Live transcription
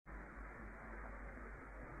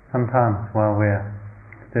sometimes while we're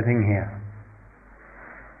sitting here,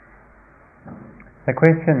 the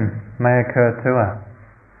question may occur to us,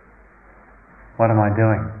 what am I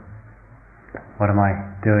doing? What am I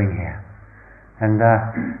doing here? And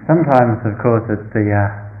sometimes, of course, it's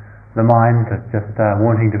the mind that's just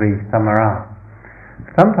wanting to be somewhere else.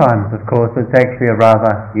 Sometimes, of course, it's actually a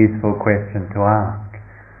rather useful question to ask,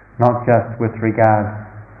 not just with regard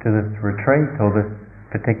to this retreat or this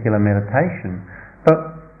particular meditation,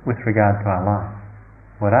 but with regard to our life.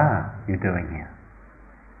 What are you doing here?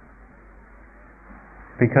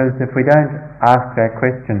 Because if we don't ask that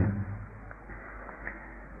question,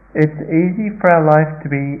 it's easy for our life to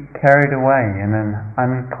be carried away in an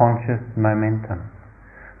unconscious momentum,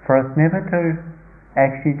 for us never to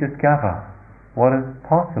actually discover what is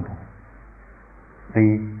possible,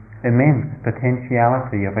 the immense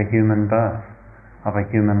potentiality of a human birth, of a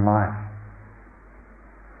human life.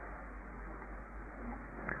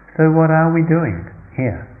 So what are we doing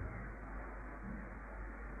here?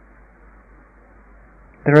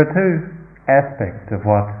 There are two aspects of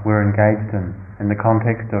what we're engaged in the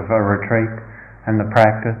context of a retreat and the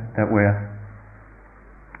practice that we're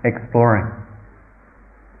exploring.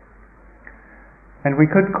 And we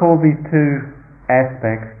could call these two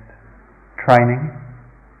aspects training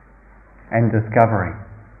and discovery.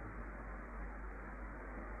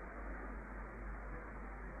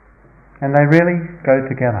 And they really go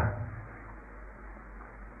together.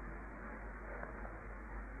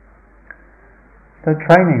 So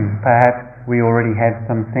training, perhaps we already have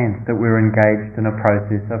some sense that we're engaged in a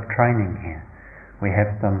process of training here. We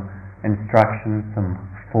have some instructions, some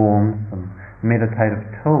forms, some meditative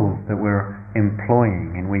tools that we're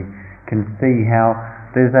employing, and we can see how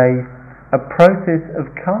there's a process of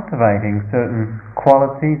cultivating certain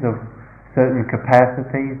qualities, of certain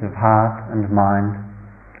capacities of heart and mind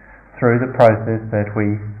through the process that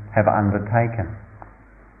we have undertaken.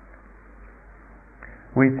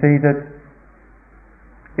 We see that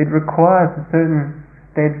it requires a certain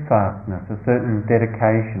steadfastness, a certain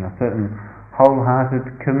dedication, a certain wholehearted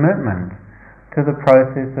commitment to the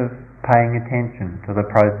process of paying attention, to the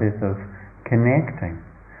process of connecting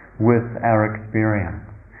with our experience,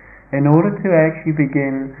 in order to actually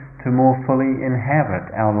begin to more fully inhabit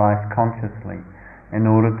our life consciously, in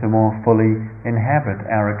order to more fully inhabit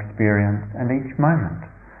our experience and each moment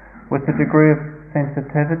with a degree of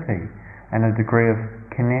sensitivity and a degree of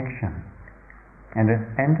connection and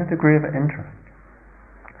a degree of interest.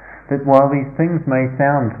 That while these things may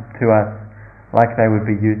sound to us like they would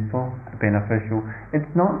be useful, beneficial,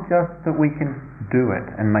 it's not just that we can do it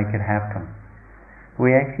and make it happen.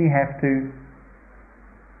 We actually have to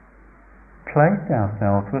place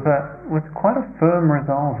ourselves with quite a firm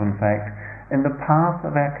resolve, in fact, in the path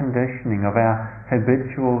of our conditioning, of our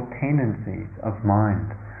habitual tendencies of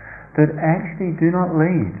mind, that actually do not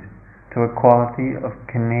lead to a quality of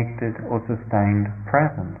connected or sustained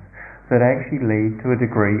presence, that actually lead to a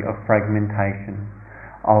degree of fragmentation,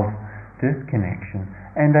 of disconnection,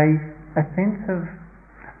 and a sense of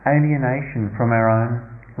alienation from our own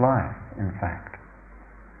life, in fact.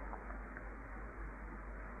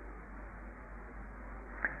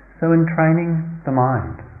 So in training the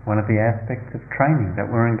mind, one of the aspects of training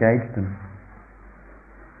that we're engaged in,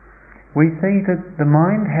 we see that the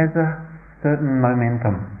mind has a certain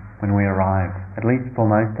momentum when we arrive, at least for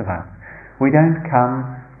most of us. We don't come,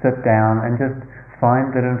 sit down and just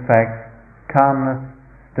find that in fact calmness,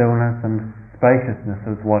 stillness and spaciousness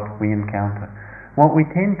is what we encounter. What we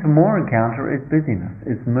tend to more encounter is busyness,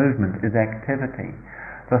 is movement, is activity,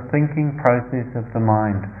 the thinking process of the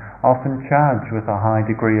mind, often charged with a high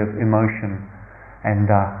degree of emotion and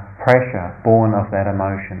pressure born of that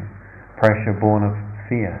emotion, pressure born of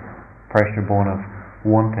fear, pressure born of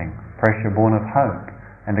wanting, pressure born of hope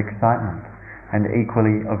and excitement, and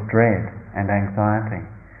equally of dread and anxiety.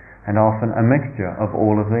 And often a mixture of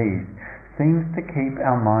all of these seems to keep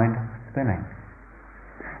our mind spinning.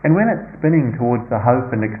 And when it's spinning towards the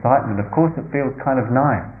hope and excitement, of course it feels kind of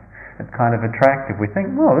nice, it's kind of attractive. We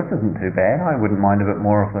think, well, this isn't too bad, I wouldn't mind a bit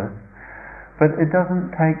more of this. But it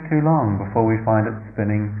doesn't take too long before we find it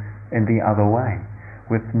spinning in the other way,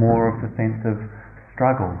 with more of the sense of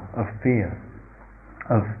struggle, of fear,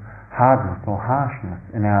 of hardness or harshness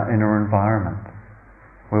in our inner environment,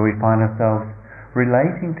 where we find ourselves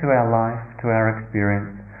relating to our life, to our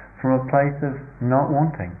experience, from a place of not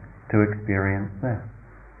wanting to experience this,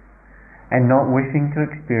 and not wishing to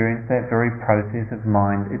experience that very process of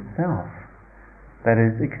mind itself that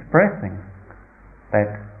is expressing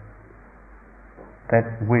that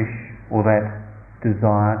wish or that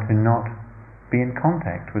desire to not be in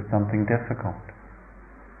contact with something difficult.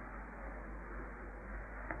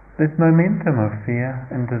 this momentum of fear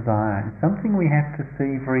and desire is something we have to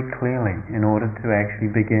see very clearly in order to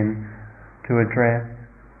actually begin to address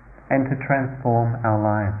and to transform our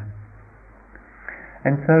lives.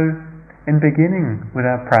 And so, in beginning with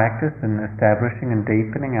our practice and establishing and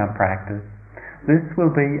deepening our practice, this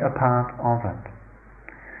will be a part of it.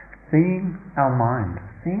 Seeing our mind,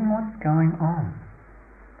 seeing what's going on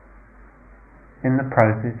in the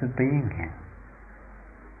process of being here,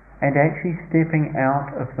 and actually stepping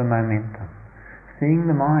out of the momentum, seeing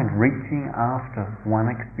the mind reaching after one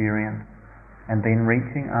experience and then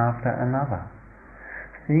reaching after another,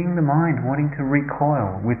 seeing the mind wanting to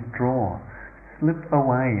recoil, withdraw, slip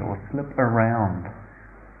away or slip around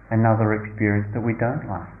another experience that we don't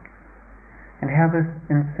like, and how this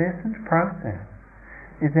incessant process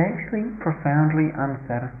is actually profoundly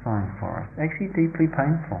unsatisfying for us, actually deeply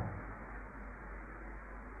painful.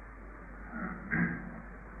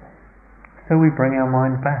 So we bring our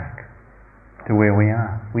mind back to where we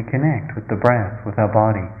are. We connect with the breath, with our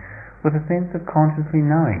body, with a sense of consciously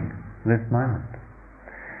knowing this moment.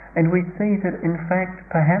 And we see that in fact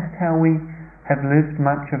perhaps how we have lived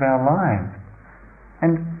much of our lives,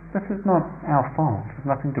 and this is not our fault,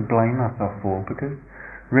 there's nothing to blame ourselves for, because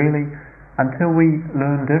really until we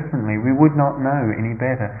learn differently we would not know any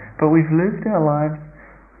better. But we've lived our lives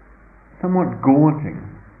somewhat gorging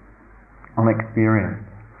on experience,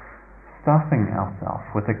 stuffing ourselves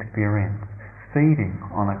with experience, feeding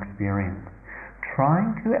on experience,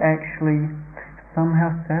 trying to actually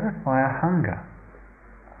somehow satisfy a hunger,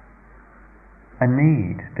 a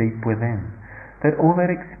need deep within, that all that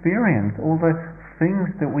experience, all the things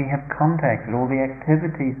that we have contacted, all the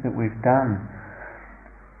activities that we've done,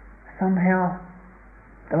 somehow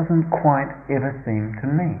doesn't quite ever seem to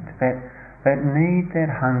meet. That need, that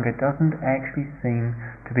hunger doesn't actually seem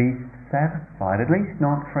to be satisfied, at least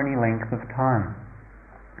not for any length of time.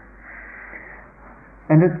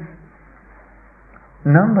 And it's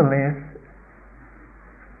nonetheless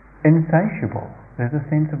insatiable. There's a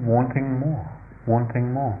sense of wanting more, wanting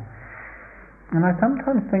more. And I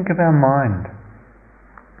sometimes think of our mind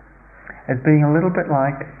as being a little bit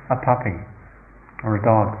like a puppy or a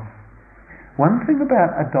dog. One thing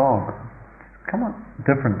about a dog, it's somewhat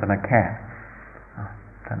different than a cat.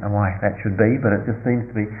 I don't know why that should be, but it just seems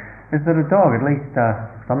to be, is that a dog, at least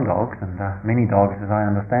some dogs, and many dogs as I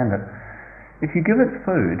understand it, if you give it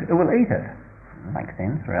food, it will eat it. Makes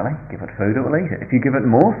sense, really. Give it food, it will eat it. If you give it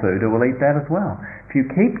more food, it will eat that as well. If you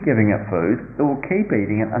keep giving it food, it will keep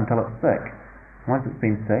eating it until it's sick. Once it's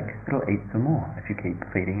been sick, it'll eat some more if you keep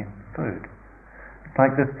feeding it food. It's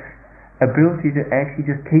like this ability to actually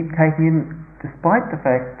just keep taking in, despite the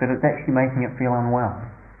fact that it's actually making it feel unwell.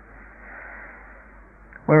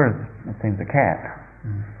 Whereas, it seems a cat,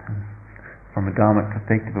 from a dharmic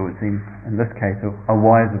perspective, it would seem, in this case, a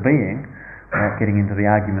wiser being, without getting into the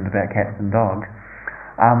argument about cats and dogs.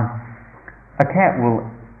 A cat will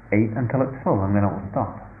eat until it's full, and then it will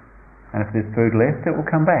stop. And if there's food left, it will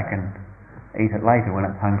come back and eat it later when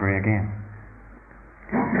it's hungry again.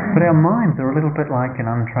 But our minds are a little bit like an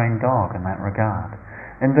untrained dog in that regard,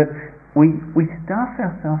 in that we stuff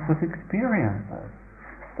ourselves with experiences.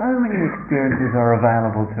 So many experiences are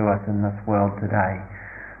available to us in this world today.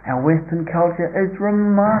 Our Western culture is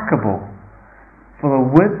remarkable for the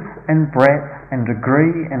width and breadth and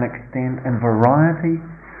degree and extent and variety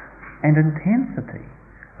and intensity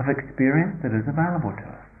of experience that is available to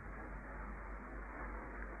us.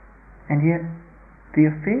 And yet, the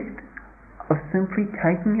effect of simply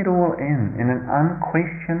taking it all in an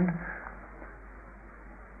unquestioned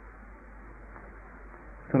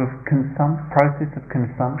sort of process of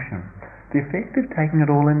consumption, the effect of taking it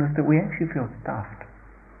all in is that we actually feel stuffed.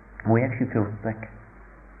 We actually feel sick.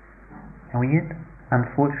 And we yet,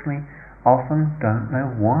 unfortunately, often don't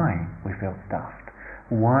know why we feel stuffed,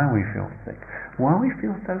 why we feel sick, why we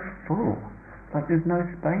feel so full, like there's no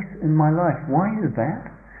space in my life. Why is that?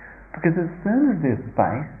 Because as soon as there's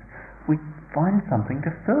space, we find something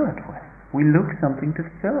to fill it with. We look for something to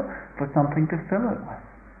fill it with.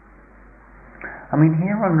 I mean,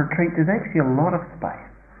 here on retreat there's actually a lot of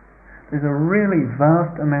space. There's a really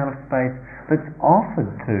vast amount of space that's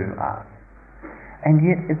offered to us, and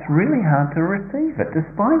yet it's really hard to receive it,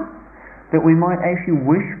 despite that we might actually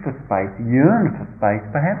wish for space, yearn for space,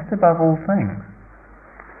 perhaps above all things.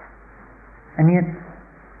 And yet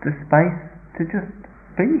the space to just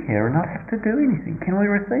be here and not have to do anything, can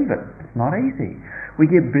we receive it? It's not easy.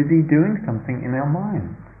 We get busy doing something in our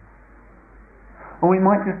minds. Or we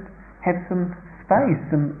might just have some space,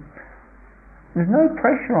 and there's no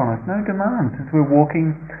pressure on us, no demands as we're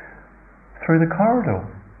walking through the corridor.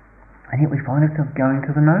 And yet we find ourselves going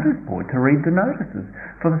to the notice board to read the notices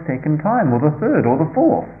for the second time, or the third, or the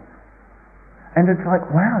fourth. And it's like,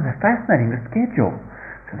 wow, they're fascinating, the schedule.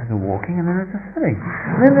 So there's a walking, and then there's a sitting.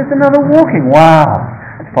 And then there's another walking, wow.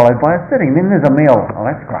 It's followed by a sitting. Then there's a meal. Oh,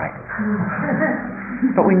 that's great.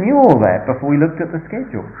 But we knew all that before we looked at the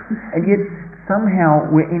schedule. And yet somehow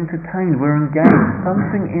we're entertained, we're engaged.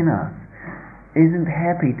 Something in us isn't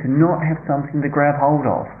happy to not have something to grab hold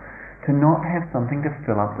of, to not have something to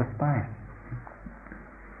fill up the space.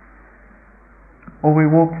 Or we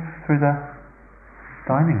walk through the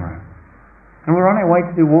dining room, and we're on our way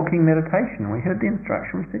to do walking meditation. We heard the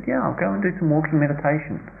instruction, we said, yeah, I'll go and do some walking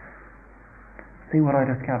meditation. See what I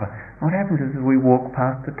discover. And what happens is we walk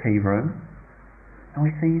past the tea room, and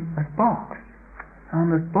we see this box. And on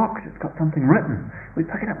this box it's got something written. We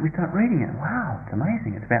pick it up, we start reading it. Wow, it's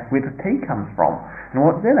amazing. It's about where the tea comes from, and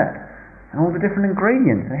what's in it, and all the different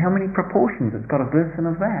ingredients, and how many proportions it's got of this and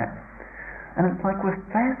of that. And it's like we're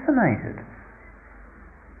fascinated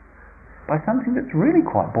by something that's really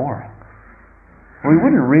quite boring. We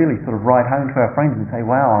wouldn't really sort of write home to our friends and say,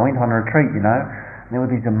 wow, I went on a retreat, and there were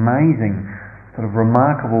these amazing, sort of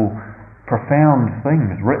remarkable, profound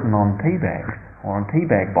things written on tea bags, or on tea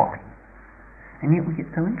bag boxes. And yet we get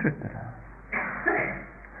so interested in it.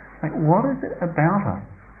 Like, what is it about us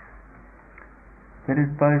that is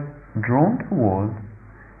both drawn towards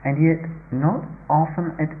and yet not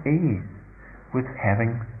often at ease with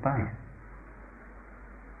having space?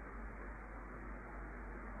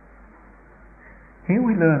 Here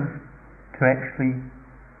we learn to actually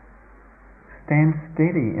stand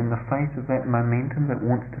steady in the face of that momentum that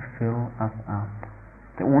wants to fill us up,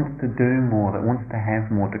 that wants to do more, that wants to have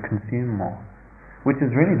more, to consume more, which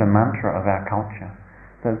is really the mantra of our culture.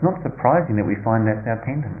 So it's not surprising that we find that's our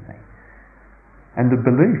tendency. And the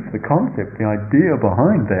belief, the concept, the idea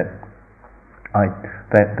behind that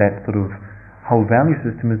sort of whole value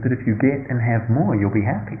system is that if you get and have more, you'll be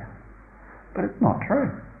happier. But it's not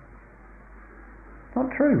true. It's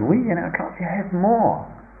not true. We in our culture have more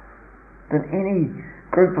than any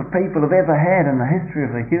group of people have ever had in the history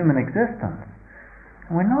of the human existence.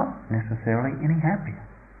 And we're not necessarily any happier.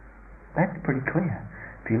 That's pretty clear.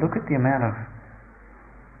 If you look at the amount of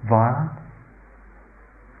violence,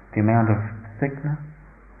 the amount of sickness,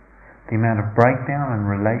 the amount of breakdown in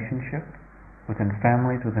relationships within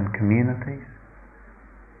families, within communities,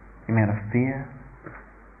 the amount of fear,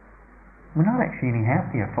 we're not actually any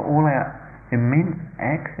happier for all our immense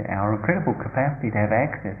access, our incredible capacity to have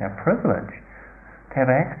access, our privilege to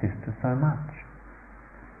have access to so much.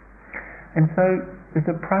 And so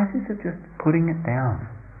there's a process of just putting it down,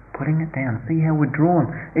 see how we're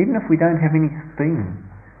drawn, even if we don't have any thing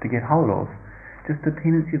to get hold of, just the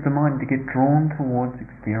tendency of the mind to get drawn towards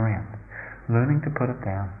experience, learning to put it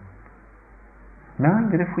down.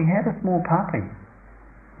 Knowing that if we had a small puppy,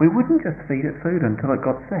 we wouldn't just feed it food until it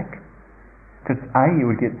got sick. Because A, it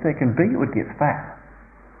would get sick, and B, it would get fat.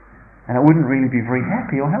 And it wouldn't really be very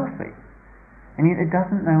happy or healthy. And yet it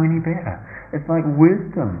doesn't know any better. It's like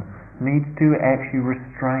wisdom needs to actually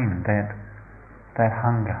restrain that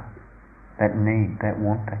hunger, that need, that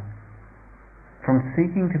wanting, from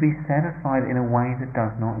seeking to be satisfied in a way that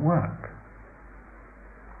does not work.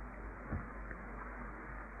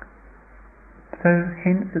 So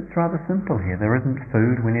hence it's rather simple here. There isn't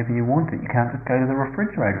food whenever you want it. You can't just go to the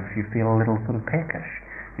refrigerator if you feel a little sort of peckish.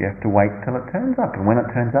 You have to wait till it turns up, and when it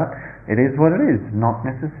turns up, it is what it is, not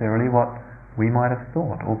necessarily what we might have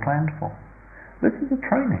thought or planned for. This is a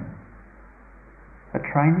training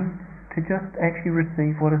to just actually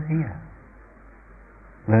receive what is here,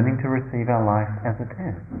 learning to receive our life as it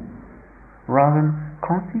is, rather than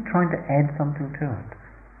constantly trying to add something to it,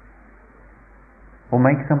 or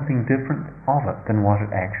make something different of it than what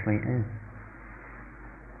it actually is.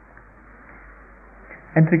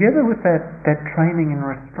 And together with that training in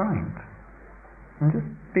restraint, and just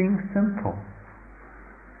being simple,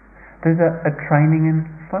 there's a training in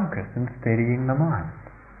focus and steadying the mind.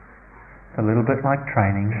 It's a little bit like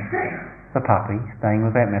training the puppy, staying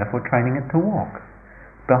with that metaphor, training it to walk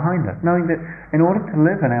behind us, knowing that in order to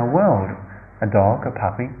live in our world, a dog, a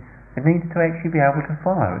puppy, it needs to actually be able to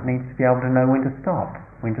follow. It needs to be able to know when to stop,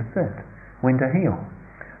 when to sit, when to heel,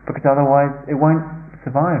 because otherwise it won't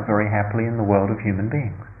survive very happily in the world of human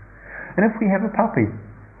beings. And if we have a puppy,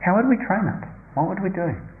 how would we train it? What would we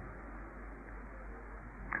do?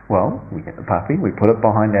 Well, we get the puppy, we put it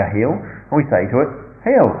behind our heel, and we say to it,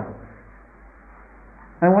 heel.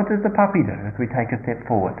 And what does the puppy do as we take a step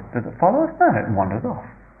forward? Does it follow us? No, it wanders off.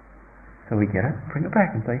 So we get it, bring it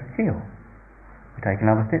back and say, heel. We take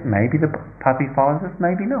another step, maybe the puppy follows us,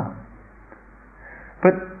 maybe not.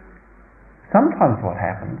 But sometimes what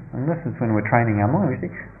happens, and this is when we're training our mind, we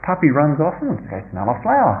see puppy runs off and goes to smell a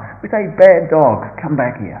flower. We say, bad dog, come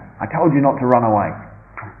back here. I told you not to run away.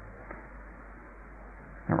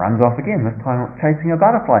 It runs off again, this time it's chasing a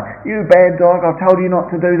butterfly. You bad dog, I've told you not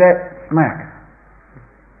to do that. Smack.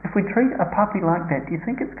 If we treat a puppy like that, do you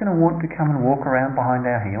think it's going to want to come and walk around behind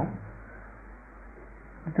our heel?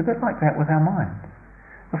 It's a bit like that with our mind.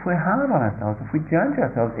 If we're hard on ourselves, if we judge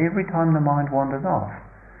ourselves every time the mind wanders off,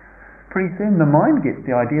 pretty soon the mind gets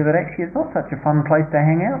the idea that actually it's not such a fun place to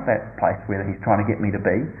hang out, that place where he's trying to get me to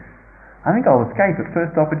be. I think I'll escape at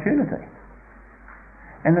first opportunity.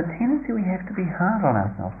 And the tendency we have to be hard on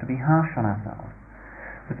ourselves, to be harsh on ourselves,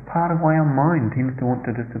 is part of why our mind tends to want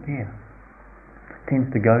to disappear, tends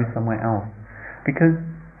to go somewhere else. Because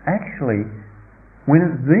actually, when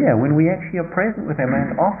it's there, when we actually are present with our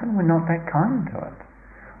mind, often we're not that kind to it.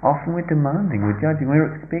 Often we're demanding, we're judging,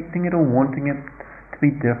 we're expecting it or wanting it to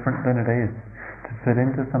be different than it is, to fit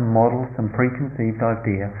into some model, some preconceived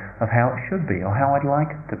idea of how it should be or how I'd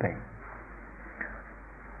like it to be.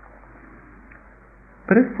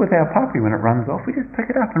 But if with our puppy, when it runs off, we just pick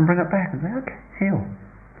it up and bring it back and say, okay, heel,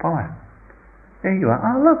 follow. There you are.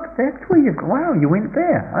 Oh look, that's where you've gone. Wow, you went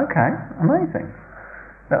there. Okay, amazing.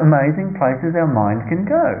 The amazing places our mind can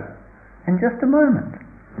go. In just a moment,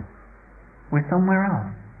 we're somewhere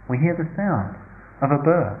else. We hear the sound of a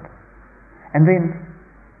bird. And then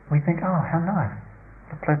we think, oh, how nice.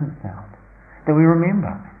 It's a pleasant sound. That we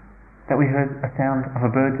remember that we heard a sound of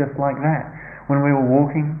a bird just like that when we were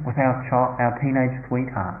walking with our teenage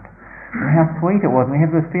sweetheart. And how sweet it was. And we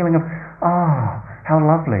have this feeling of, oh, how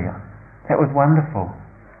lovely. That was wonderful.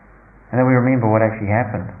 And then we remember what actually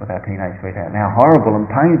happened with our teenage sweetheart and how horrible and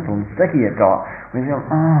painful and sticky it got. We feel,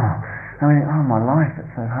 oh my life,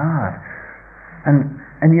 it's so hard.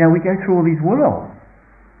 And you know, we go through all these worlds.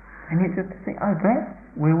 And yet just to think, oh, that's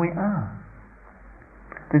where we are.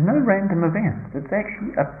 There's no random events. It's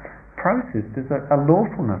actually a process. There's a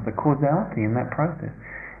lawfulness, a causality in that process.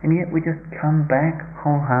 And yet we just come back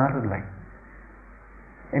wholeheartedly.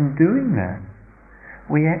 In doing that,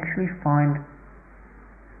 we actually find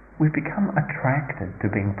we become attracted to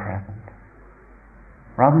being present.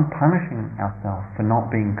 Rather than punishing ourselves for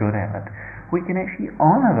not being good at it, we can actually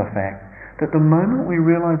honour the fact that the moment we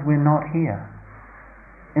realise we're not here,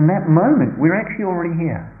 in that moment we're actually already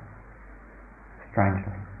here.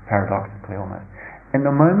 Strangely, paradoxically almost. In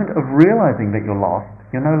the moment of realising that you're lost,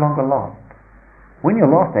 you're no longer lost. When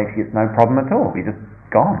you're lost, actually, it's no problem at all. You're just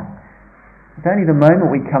gone. It's only the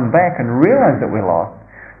moment we come back and realise that we're lost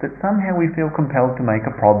that somehow we feel compelled to make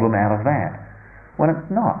a problem out of that. When it's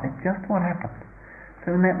not. It's just what happened.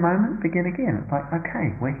 So in that moment, begin again. It's like, okay,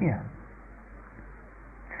 we're here.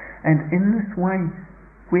 And in this way,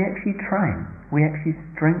 we actually train. We actually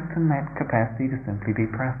strengthen that capacity to simply be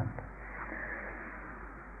present.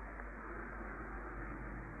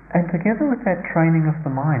 And together with that training of the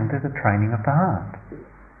mind, there's a training of the heart.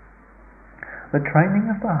 The training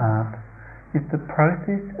of the heart is the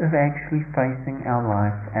process of actually facing our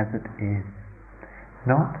life as it is,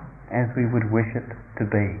 not as we would wish it to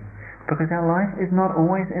be. Because our life is not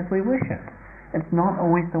always as we wish it. It's not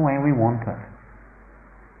always the way we want it.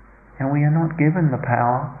 And we are not given the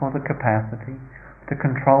power or the capacity to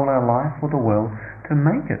control our life or the world to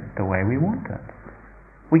make it the way we want it.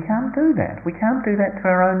 We can't do that. We can't do that to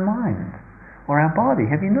our own mind or our body.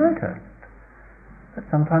 Have you noticed? That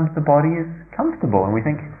sometimes the body is comfortable and we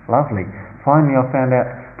think, lovely, finally I've found out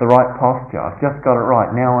the right posture. I've just got it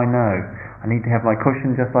right. Now I know. I need to have my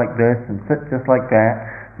cushion just like this and sit just like that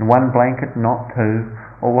and one blanket, not two,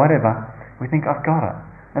 or whatever. We think, I've got it.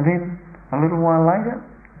 And then a little while later,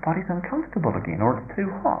 the body's uncomfortable again, or it's too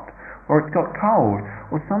hot, or it's got cold,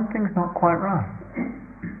 or something's not quite right.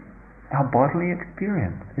 Our bodily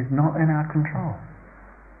experience is not in our control.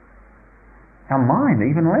 Our mind,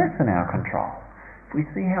 even less in our control. We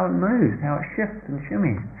see how it moves, how it shifts and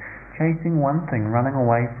shimmies, chasing one thing, running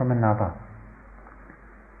away from another.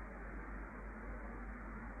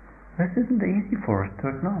 This isn't easy for us to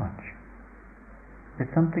acknowledge. There's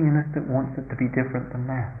something in us that wants it to be different than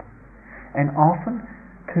that. And often,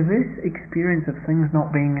 to this experience of things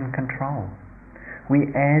not being in control, we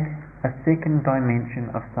add a second dimension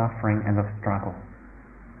of suffering and of struggle.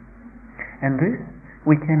 And this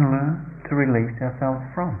we can learn to release ourselves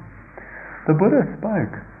from. The Buddha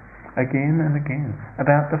spoke again and again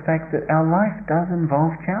about the fact that our life does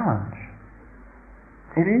involve challenge.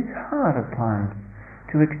 It is hard at times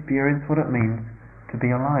to experience what it means to be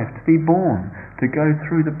alive, to be born, to go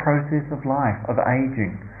through the process of life, of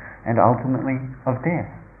aging, and ultimately of death.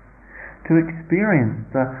 To experience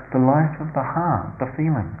the life of the heart, the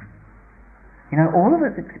feelings. All of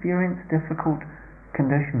us experience difficult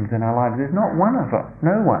conditions in our lives. There's not one of us,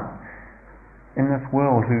 no one in this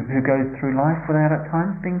world who goes through life without at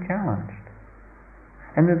times being challenged.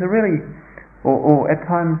 And there's a really, or at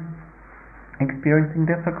times experiencing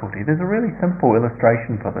difficulty. There's a really simple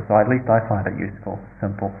illustration for this, or at least I find it useful,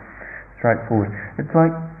 simple, straightforward. It's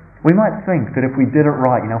like, we might think that if we did it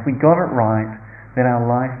right, if we got it right, then our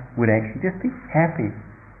life would actually just be happy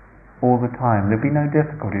all the time. There'd be no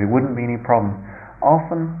difficulty, there wouldn't be any problems.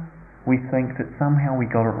 Often we think that somehow we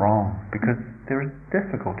got it wrong because there is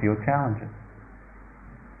difficulty or challenges.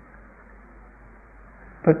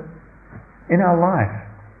 But in our life,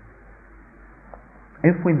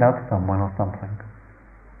 if we love someone or something,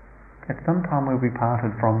 at some time we'll be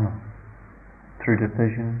parted from them through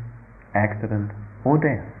decision, accident, or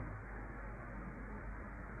death.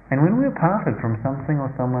 And when we're parted from something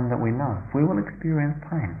or someone that we love, we will experience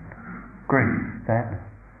pain, grief, sadness,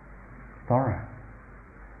 sorrow.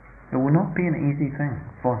 It will not be an easy thing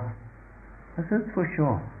for us. This is for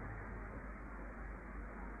sure.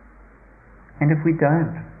 And if we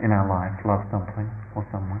don't in our life love something or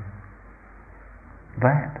someone,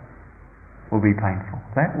 that will be painful.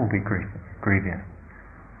 That will be grievous.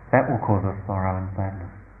 That will cause us sorrow and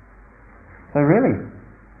sadness. So really,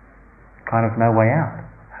 kind of no way out.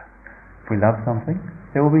 If we love something,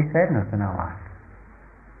 there will be sadness in our life,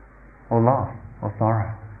 or loss, or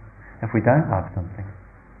sorrow. If we don't love something,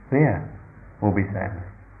 there will be sadness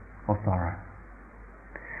or sorrow.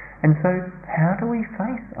 And so, how do we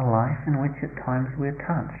face a life in which at times we're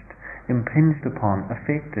touched, impinged upon,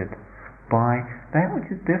 affected by that which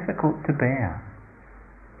is difficult to bear?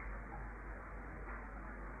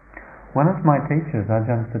 One of my teachers,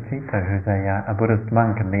 Ajahn Sucitto, who's a Buddhist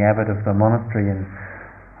monk and the abbot of the monastery in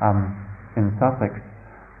Sussex,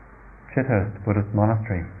 Chithurst Buddhist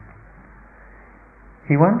Monastery,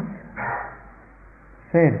 he once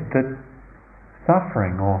said that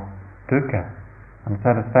suffering or dukkha,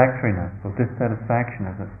 unsatisfactoriness or dissatisfaction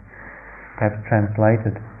as it's perhaps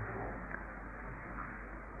translated,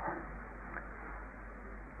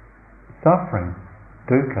 suffering,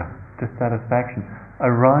 dukkha, dissatisfaction,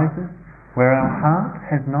 arises where our heart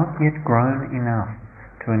has not yet grown enough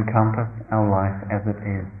to encompass our life as it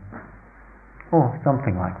is. Or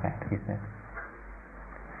something like that, he said.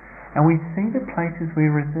 And we see the places we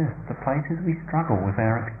resist, the places we struggle with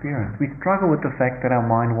our experience. We struggle with the fact that our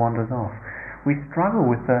mind wanders off. We struggle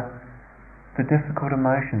with the difficult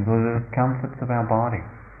emotions or the discomforts of our body.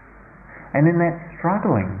 And in that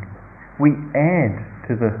struggling, we add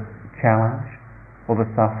to the challenge or the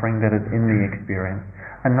suffering that is in the experience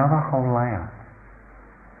another whole layer,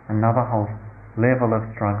 another whole level of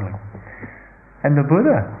struggling. And the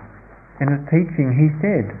Buddha, in his teaching, he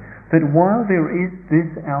said that while there is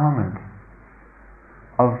this element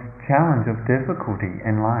of challenge, of difficulty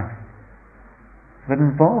in life, that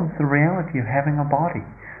involves the reality of having a body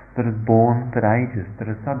that is born, that ages, that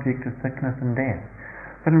is subject to sickness and death,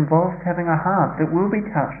 that involves having a heart that will be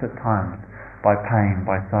touched at times by pain,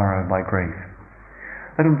 by sorrow, by grief,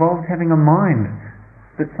 that involves having a mind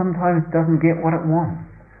that sometimes doesn't get what it wants,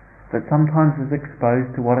 that sometimes is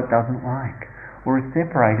exposed to what it doesn't like, or is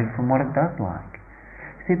separated from what it does like.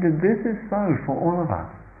 He said that this is so for all of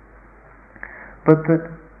us, but that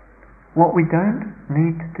what we don't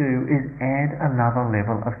need to do is add another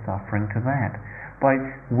level of suffering to that by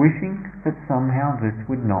wishing that somehow this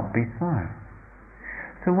would not be so.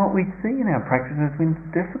 So what we see in our practice is when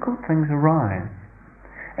difficult things arise,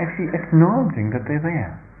 actually acknowledging that they're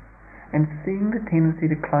there and seeing the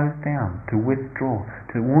tendency to close down, to withdraw,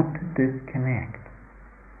 to want to disconnect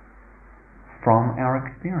from our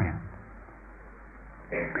experience.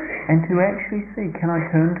 And to actually see, can I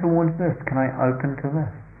turn towards this? Can I open to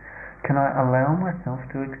this? Can I allow myself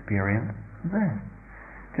to experience this,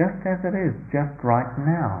 just as it is, just right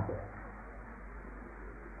now?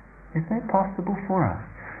 Is that possible for us?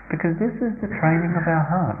 Because this is the training of our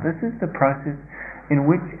heart. This is the process in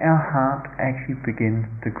which our heart actually begins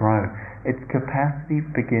to grow. Its capacity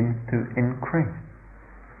begins to increase.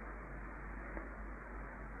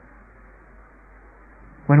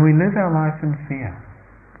 When we live our life in fear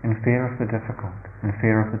of the difficult, in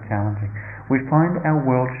fear of the challenging, we find our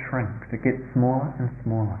world shrinks. It gets smaller and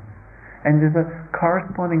smaller. And there's a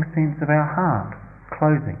corresponding sense of our heart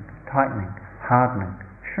closing, tightening, hardening,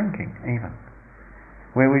 shrinking even,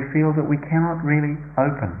 where we feel that we cannot really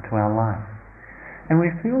open to our life. And we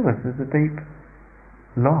feel this as a deep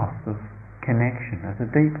loss of connection, as a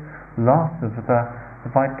deep loss of the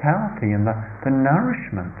vitality and the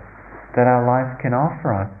nourishment that our life can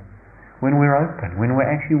offer us when we're open, when we're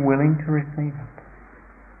actually willing to receive it,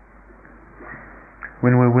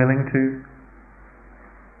 when we're willing to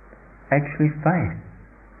actually face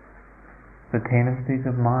the tendencies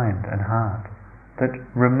of mind and heart that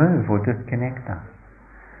remove or disconnect us.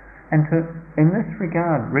 And to, in this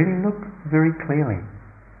regard, really look very clearly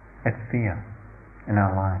at fear in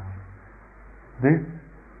our life. This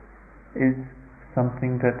is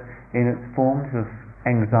something that in its forms of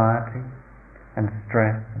anxiety and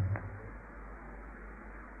stress and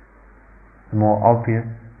the more obvious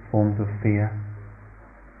forms of fear,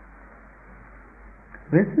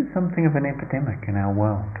 this is something of an epidemic in our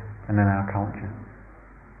world and in our culture.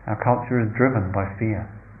 Our culture is driven by fear.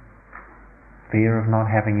 Fear of not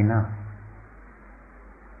having enough.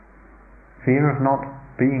 Fear of not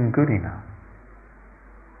being good enough.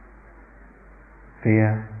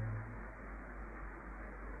 Fear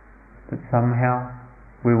that somehow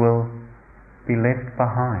we will be left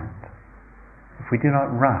behind if we do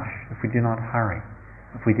not rush, if we do not hurry,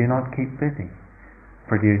 if we do not keep busy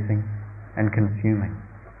producing and consuming.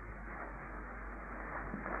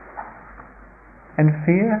 And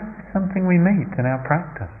fear is something we meet in our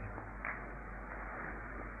practice.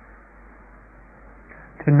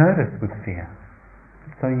 To notice with fear,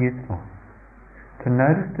 it's so useful. To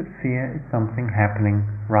notice that fear is something happening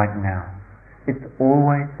right now. It's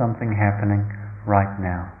always something happening right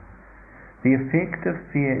now. The effect of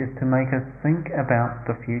fear is to make us think about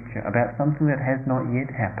the future, about something that has not yet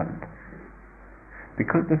happened.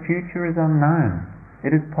 Because the future is unknown.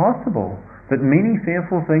 It is possible that many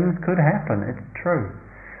fearful things could happen, it's true.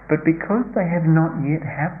 But because they have not yet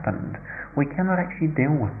happened, we cannot actually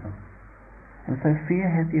deal with them. And so fear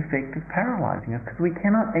has the effect of paralyzing us, because we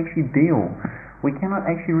cannot actually deal, we cannot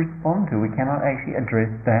actually respond to, we cannot actually address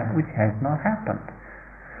that which has not happened.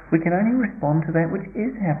 We can only respond to that which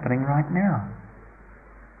is happening right now.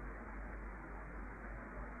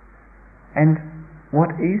 And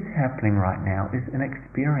what is happening right now is an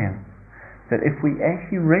experience that if we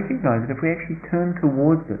actually recognize it, if we actually turn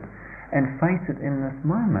towards it and face it in this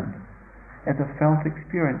moment as a felt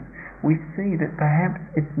experience, we see that perhaps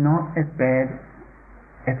it's not as bad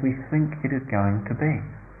as we think it is going to be.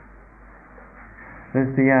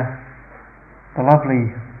 There's the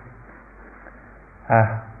lovely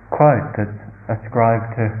quote that's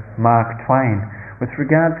ascribed to Mark Twain with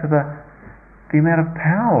regard to the amount of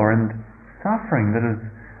power and suffering that is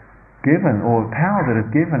given, or power that is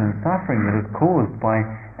given and suffering that is caused by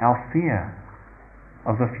our fear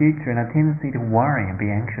of the future and our tendency to worry and be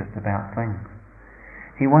anxious about things.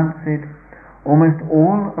 He once said, "Almost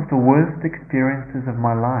all of the worst experiences of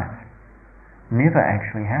my life never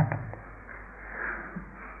actually happened."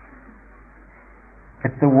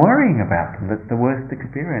 It's the worrying about them that's the worst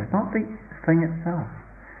experience, not the thing itself.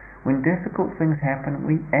 When difficult things happen,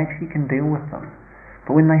 we actually can deal with them.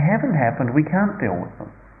 But when they haven't happened, we can't deal with them.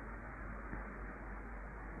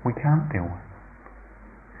 We can't deal with them.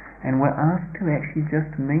 And we're asked to actually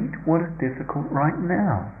just meet what is difficult right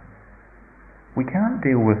now. We can't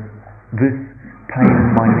deal with this pain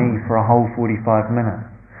in my knee for a whole 45 minutes,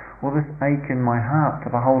 or this ache in my heart for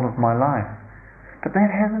the whole of my life. But that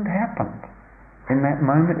hasn't happened. In that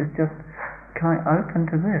moment, it's just, can I open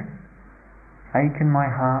to this ache in my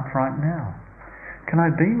heart right now? Can I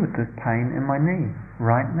be with this pain in my knee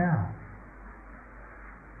right now?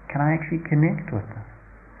 Can I actually connect with this?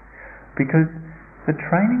 Because the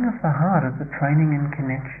training of the heart is a training in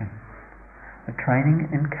connection, a training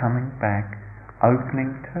in coming back,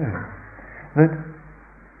 opening to. That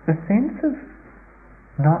the sense of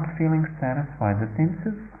not feeling satisfied, the sense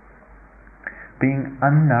of being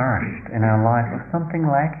unnourished in our life, of something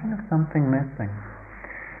lacking, of something missing,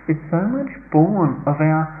 is so much born of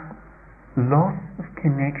our loss of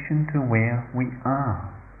connection to where we are.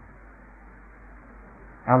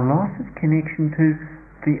 Our loss of connection to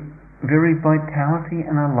the very vitality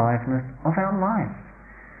and aliveness of our life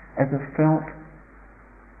as a felt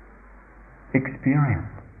experience.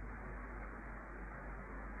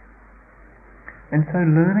 And so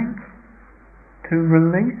learning to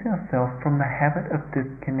release ourselves from the habit of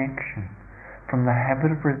disconnection, from the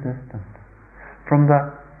habit of resistance, from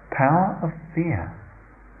the power of fear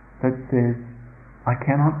that says, I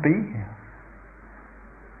cannot be here.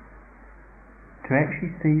 To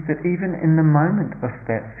actually see that even in the moment of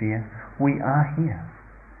that fear, we are here,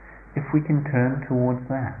 if we can turn towards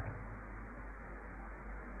that.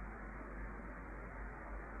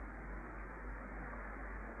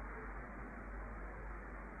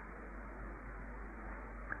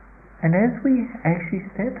 And as we actually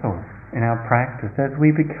settle in our practice, as we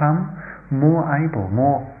become more able,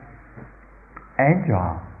 more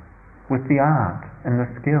agile with the art and the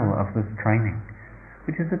skill of this training,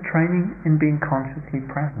 which is a training in being consciously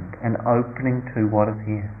present and opening to what is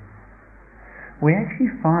here, we actually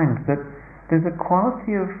find that there's a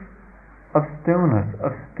quality of stillness,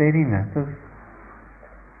 of steadiness, of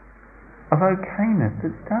okayness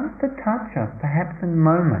that starts to touch us, perhaps in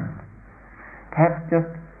moments, perhaps just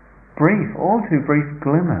brief, all too brief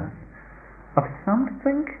glimmers of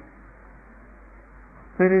something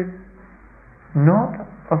that is not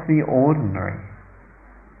of the ordinary,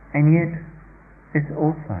 and yet is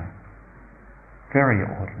also very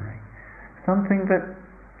ordinary. Something that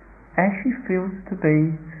actually feels to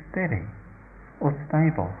be steady, or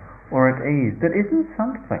stable, or at ease, that isn't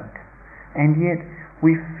something, and yet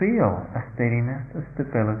we feel a steadiness, a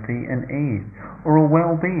stability, an ease, or a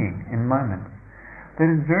well-being in moments that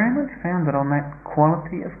is very much founded on that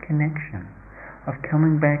quality of connection, of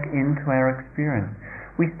coming back into our experience.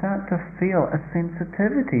 We start to feel a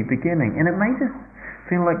sensitivity beginning, and it may just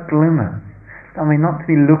feel like glimmers. I mean, not to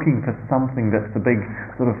be looking for something that's a big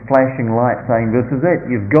sort of flashing light saying, this is it,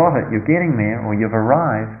 you've got it, you're getting there, or you've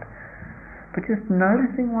arrived, but just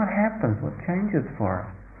noticing what happens, what changes for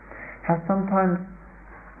us. How sometimes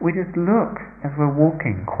we just look as we're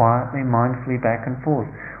walking quietly, mindfully back and forth.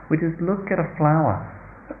 We just look at a flower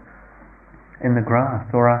in the grass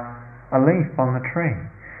or a leaf on the tree,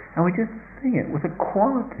 and we just see it with a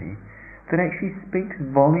quality that actually speaks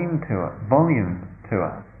volumes to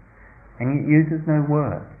us, and it uses no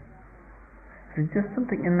words. There's just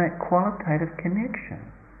something in that qualitative connection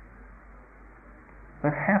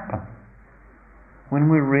that happens when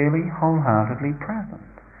we're really wholeheartedly present.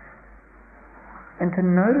 And to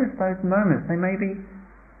notice those moments, they may be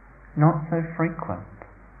not so frequent,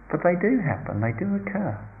 but they do happen, they do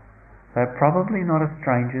occur. They're probably not a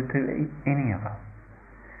stranger to any of us.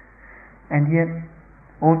 And yet,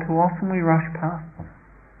 all too often we rush past them,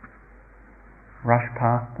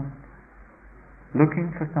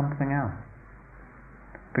 looking for something else,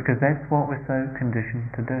 because that's what we're so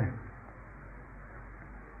conditioned to do.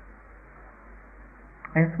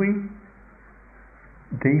 As we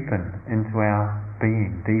deepen into our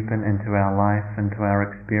being, deepen into our life, into our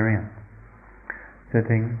experience,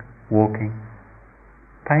 sitting, walking,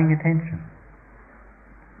 paying attention,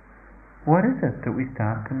 what is it that we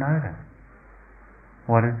start to notice?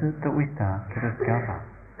 What is it that we start to discover?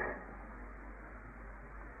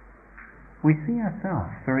 We see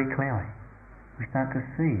ourselves very clearly. We start to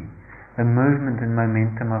see the movement and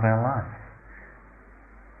momentum of our life,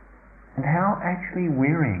 and how actually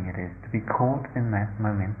wearying it is to be caught in that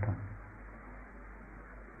momentum.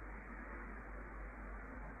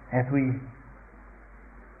 As we're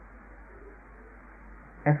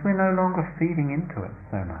no longer feeding into it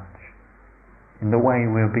so much, in the way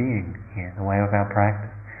we're being here, the way of our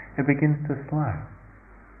practice, it begins to slow.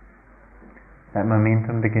 That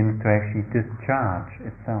momentum begins to actually discharge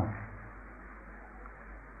itself.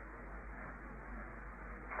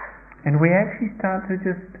 And we actually start to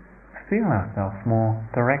just feel ourselves more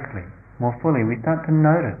directly, more fully. We start to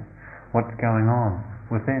notice what's going on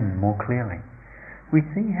within more clearly. We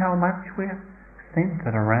see how much we're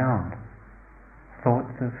centered around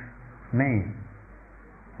thoughts of me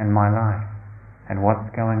and my life and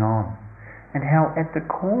what's going on, and how at the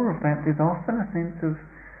core of that there's often a sense of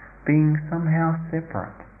being somehow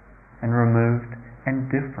separate and removed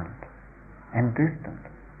and different and distant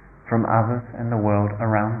from others and the world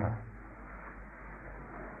around us.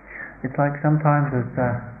 It's like sometimes, as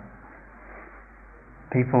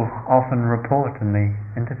people often report in the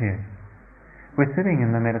interviews, we're sitting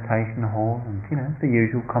in the meditation hall, and the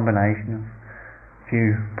usual combination of a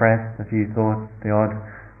few breaths, a few thoughts, the odd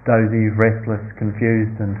dozy, restless,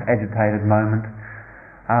 confused and agitated moment,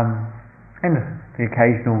 and the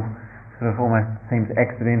occasional sort of almost seems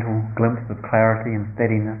accidental glimpse of clarity and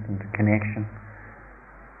steadiness and connection.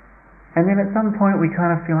 And then at some point we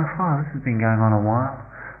kind of feel like, oh, this has been going on a while.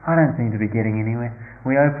 I don't seem to be getting anywhere.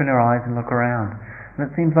 We open our eyes and look around, and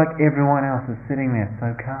it seems like everyone else is sitting there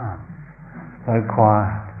so calm, so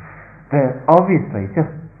quiet. They're obviously just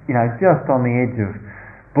on the edge of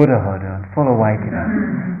Buddhahood and full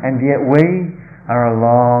awakening, and yet we are a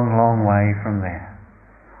long, long way from there.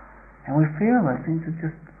 And we feel that seems to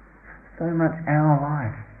just so much our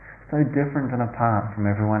life, so different and apart from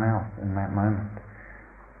everyone else in that moment.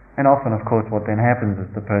 And often, of course, what then happens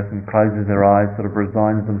is the person closes their eyes, sort of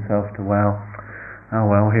resigns themselves to, oh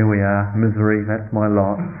well, here we are, misery, that's my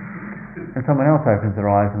lot. And someone else opens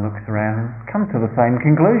their eyes and looks around and comes to the same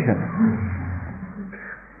conclusion.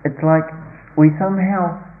 It's like we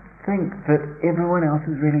somehow think that everyone else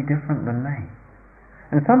is really different than me.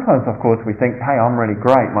 And sometimes, of course, we think, hey, I'm really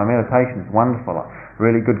great, my meditation's wonderful,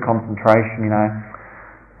 really good concentration,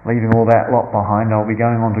 leaving all that lot behind, I'll be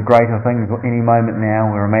going on to greater things any moment now.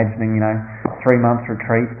 We're imagining, 3-month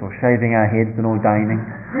retreats or shaving our heads and ordaining.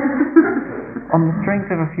 On the strength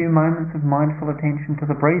of a few moments of mindful attention to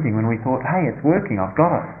the breathing when we thought, hey, it's working, I've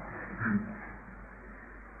got it.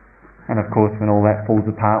 And of course, when all that falls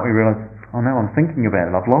apart, we realise, oh no, I'm thinking about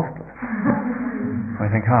it, I've lost it. We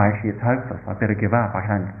think, oh, actually it's hopeless, I better give up, I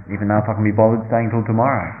don't even know if I can be bothered staying till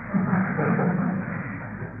tomorrow.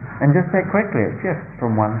 And just that quickly it shifts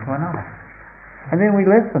from one to another. And then we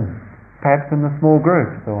listen, perhaps in the small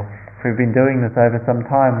groups, or if we've been doing this over some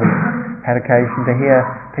time, we've had occasion to hear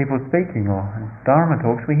people speaking, or in Dharma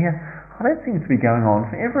talks, we hear, oh, that seems to be going on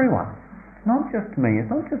for everyone. It's not just me, it's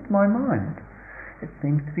not just my mind. It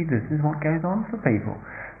seems to be this is what goes on for people.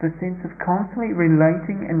 The sense of constantly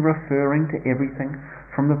relating and referring to everything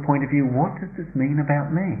from the point of view, what does this mean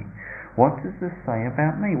about me? What does this say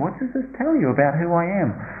about me? What does this tell you about who I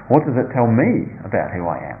am? What does it tell me about who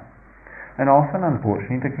I am? And often,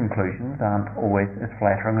 unfortunately, the conclusions aren't always as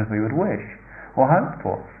flattering as we would wish or hope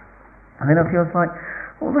for. And then it feels like,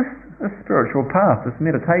 well, this spiritual path, this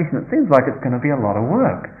meditation, it seems like it's going to be a lot of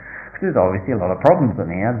work. Because there's obviously a lot of problems in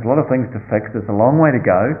here, there's a lot of things to fix, there's a long way to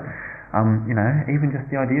go. Even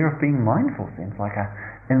just the idea of being mindful seems like an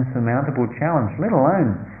insurmountable challenge, let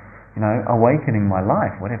alone, awakening my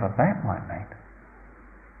life, whatever that might mean.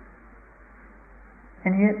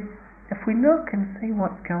 And yet, if we look and see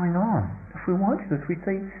what's going on, if we watch this, we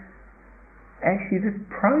see actually this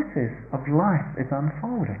process of life is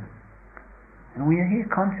unfolding. And we are here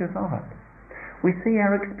conscious of it. We see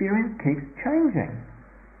our experience keeps changing.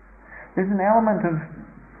 There's an element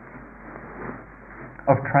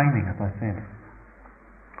of training, as I said,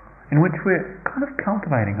 in which we're kind of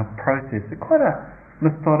cultivating a process, quite a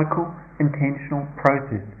methodical, intentional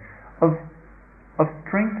process of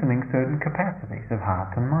strengthening certain capacities of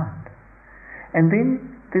heart and mind. And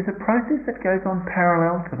then there's a process that goes on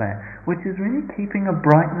parallel to that, which is really keeping a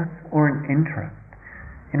brightness or an interest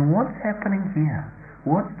in what's happening here.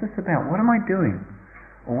 What's this about? What am I doing?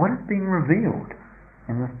 Or what is being revealed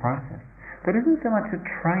in this process? That isn't so much a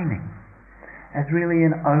training as really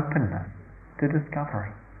an openness to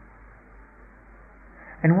discovery.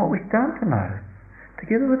 And what we start to notice,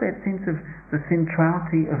 together with that sense of the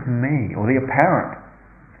centrality of me, or the apparent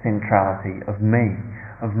centrality of me,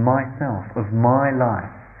 of myself, of my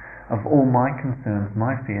life, of all my concerns,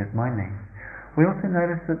 my fears, my needs, we also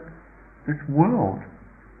notice that this world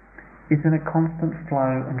is in a constant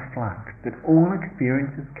flow and flux, that all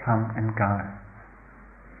experiences come and go.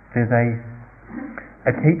 There's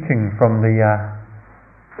a teaching from the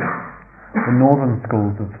northern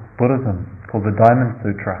schools of Buddhism called the Diamond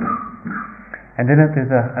Sutra, and in it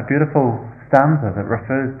there's a beautiful stanza that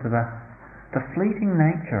refers to the fleeting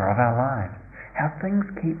nature of our lives, how things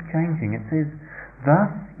keep changing. It says,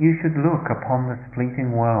 thus you should look upon this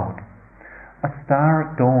fleeting world, a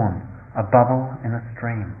star at dawn, a bubble in a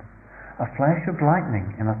stream, a flash of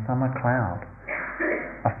lightning in a summer cloud,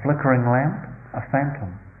 a flickering lamp, a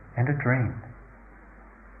phantom, and a dream.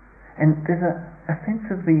 And there's a sense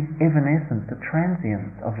of the evanescence, the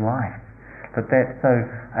transience of life, that so,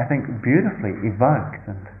 I think, beautifully evokes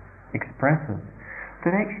and expresses.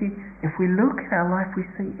 That actually, if we look at our life, we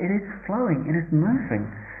see it is flowing, it is moving.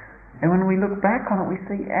 And when we look back on it, we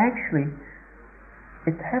see actually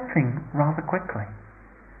it's happening rather quickly.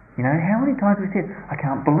 How many times we said, I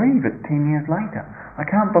can't believe it's 10 years later. I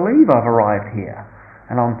can't believe I've arrived here.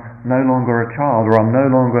 And I'm no longer a child, or I'm no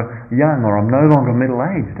longer young, or I'm no longer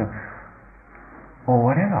middle-aged, or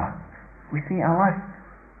whatever. We see our life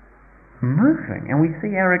moving, and we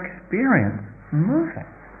see our experience moving.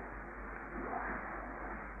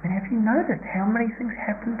 And have you noticed how many things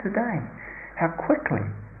happen today? How quickly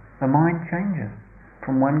the mind changes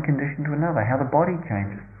from one condition to another, how the body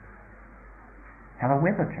changes, how the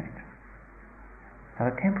weather changes, how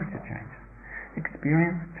the temperature changes.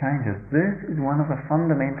 Experience changes. This is one of the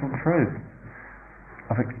fundamental truths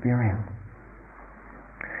of experience.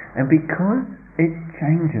 And because it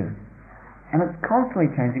changes, and it's constantly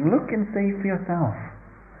changing, look and see for yourself.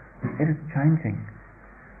 It is changing.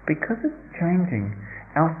 Because it's changing,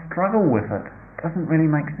 our struggle with it doesn't really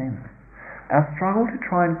make sense. Our struggle to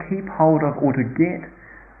try and keep hold of or to get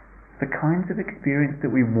the kinds of experience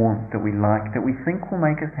that we want, that we like, that we think will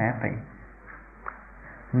make us happy.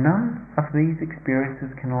 None of these experiences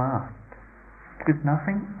can last, because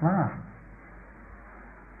nothing lasts.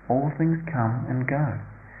 All things come and go.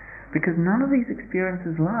 Because none of these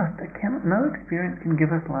experiences last, no experience can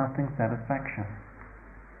give us lasting satisfaction.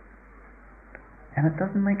 And it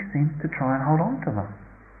doesn't make sense to try and hold on to them.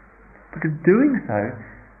 Because doing so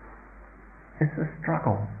is a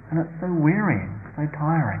struggle, and it's so wearying, so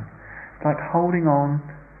tiring. It's like holding on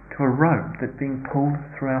to a rope that's being pulled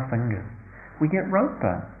through our fingers. we get rope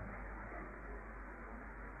burn.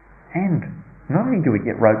 And not only do we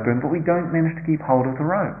get rope burn, but we don't manage to keep hold of the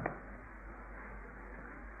rope.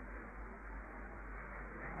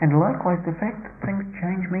 And likewise, the fact that things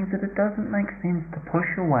change means that it doesn't make sense to push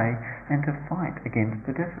away and to fight against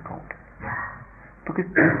the difficult. Because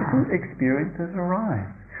difficult experiences arise,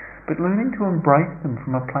 but learning to embrace them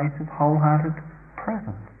from a place of wholehearted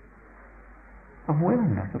presence, of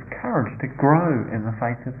willingness, of courage to grow in the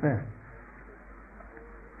face of this.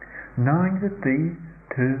 Knowing that these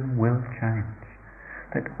too will change,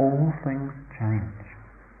 that all things change.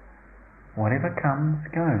 Whatever comes,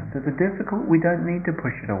 goes. So the difficult, we don't need to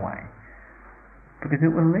push it away, because it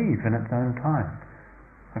will leave in its own time,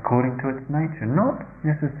 according to its nature, not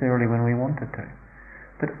necessarily when we want it to,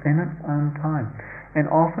 but in its own time. And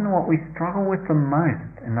often what we struggle with the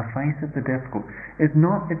most in the face of the difficult is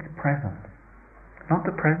not its presence, not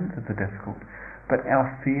the presence of the difficult, but our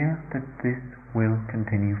fear that this will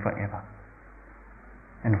continue forever.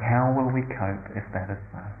 And how will we cope if that is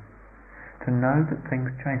so? To know that things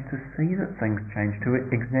change, to see that things change, to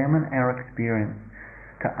examine our experience,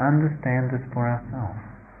 to understand this for ourselves.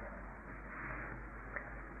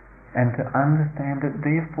 And to understand that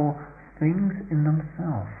therefore things in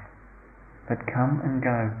themselves that come and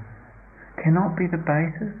go cannot be the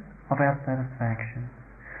basis of our satisfaction,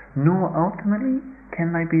 nor ultimately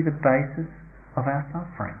can they be the basis of our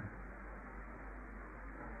suffering.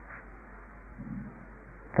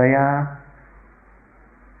 They are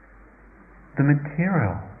the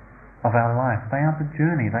material of our life. They are the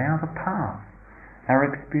journey. They are the path. Our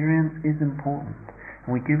experience is important,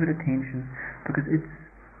 and we give it attention because it's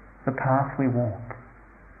the path we walk,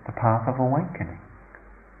 the path of awakening,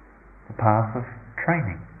 the path of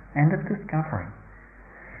training and of discovery.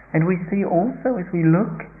 And we see also, as we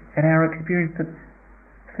look at our experience, that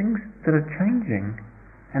things that are changing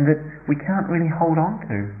and that we can't really hold on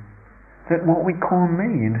to, that what we call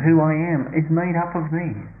me and who I am is made up of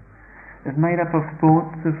these, is made up of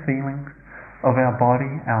thoughts, of feelings, of our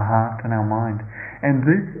body, our heart and our mind. And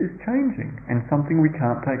this is changing and something we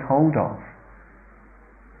can't take hold of.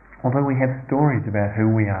 Although we have stories about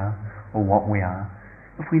who we are or what we are,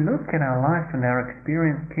 if we look at our life and our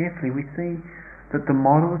experience carefully, we see that the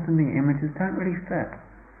models and the images don't really fit.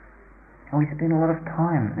 And we spend a lot of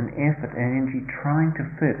time and effort and energy trying to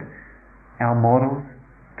fit our models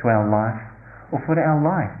to our life, or fit our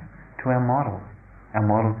life to our models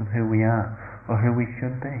of who we are or who we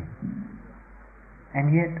should be. And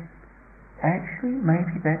yet, actually,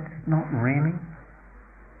 maybe that's not really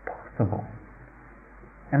possible.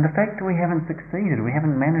 And the fact that we haven't succeeded, we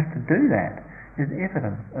haven't managed to do that, is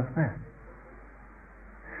evidence of this.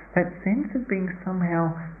 That sense of being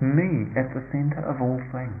somehow me at the center of all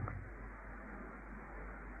things.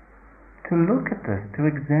 To look at this, to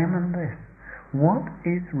examine this, what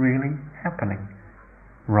is really happening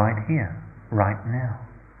right here, right now?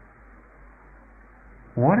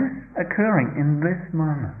 What is occurring in this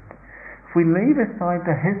moment? If we leave aside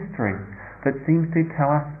the history that seems to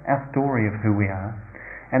tell us our story of who we are,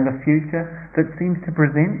 and the future that seems to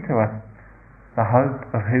present to us the hope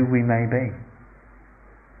of who we may be,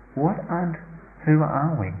 what and who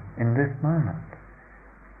are we in this moment?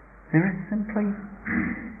 There is simply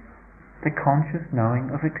the conscious knowing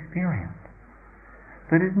of experience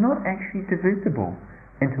that is not actually divisible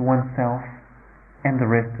into oneself and the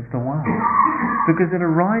rest of the world, because it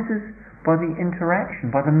arises by the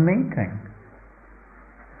interaction, by the meeting,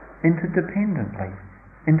 interdependently,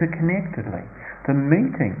 interconnectedly, the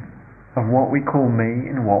meeting of what we call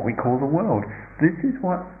me and what we call the world. This is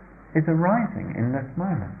what is arising in this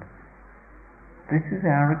moment. This is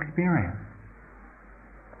our experience.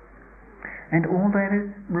 And all that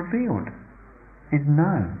is revealed is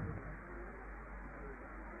known.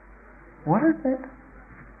 What is that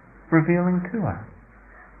revealing to us?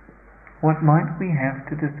 What might we have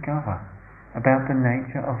to discover about the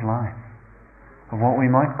nature of life, of what we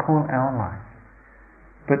might call our life,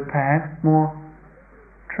 but perhaps more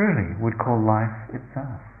truly would call life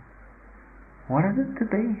itself? What is it to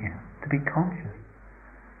be here, to be conscious,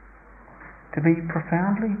 to be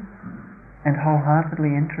profoundly and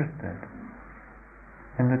wholeheartedly interested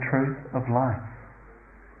in the truth of life?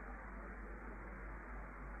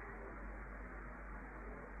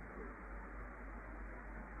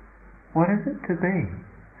 What is it to be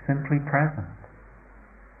simply present,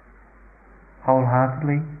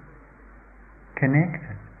 wholeheartedly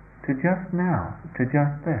connected to just now, to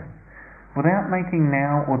just this, without making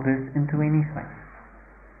now or this into anything,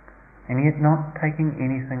 and yet not taking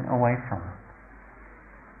anything away from it?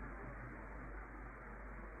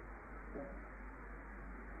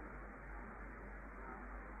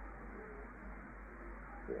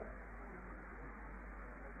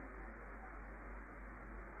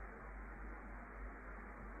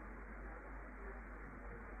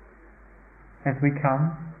 as we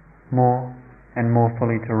come more and more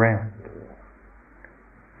fully to rest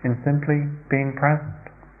in simply being present,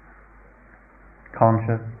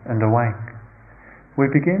 conscious and awake, we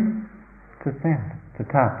begin to sense, to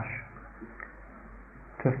touch,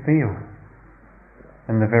 to feel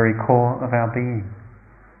in the very core of our being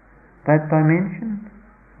that dimension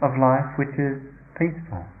of life which is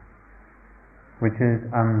peaceful, which is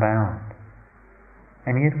unbound,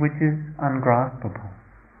 and yet which is ungraspable,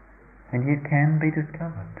 and yet can be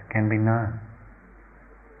discovered, can be known.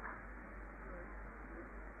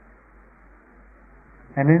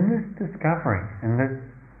 And in this discovery, in this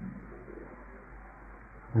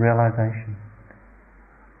realization,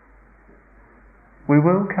 we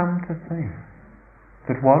will come to see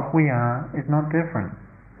that what we are is not different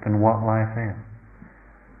than what life is,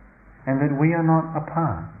 and that we are not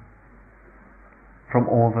apart from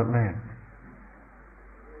all that lives,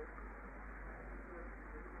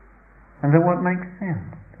 and that what makes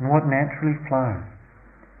sense and what naturally flows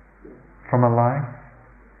from a life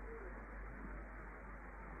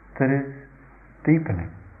that is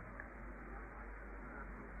deepening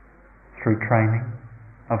through training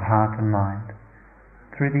of heart and mind,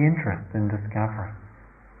 through the interest in discovery.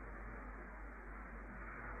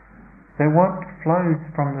 So what flows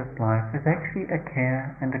from this life is actually a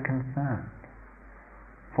care and a concern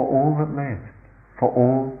for all that lives, for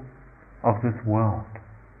all of this world,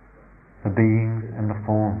 the beings and the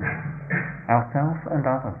forms, ourselves and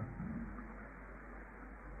others.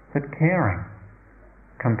 That caring,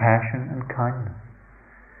 compassion and kindness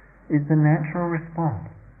is the natural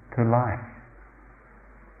response to life.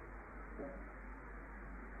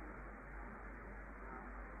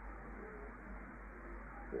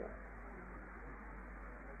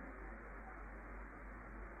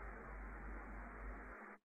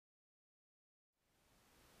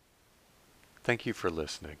 Thank you for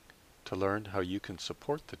listening. To learn how you can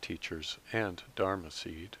support the teachers and Dharma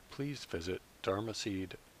Seed, please visit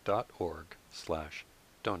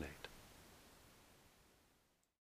dharmaseed.org/donate.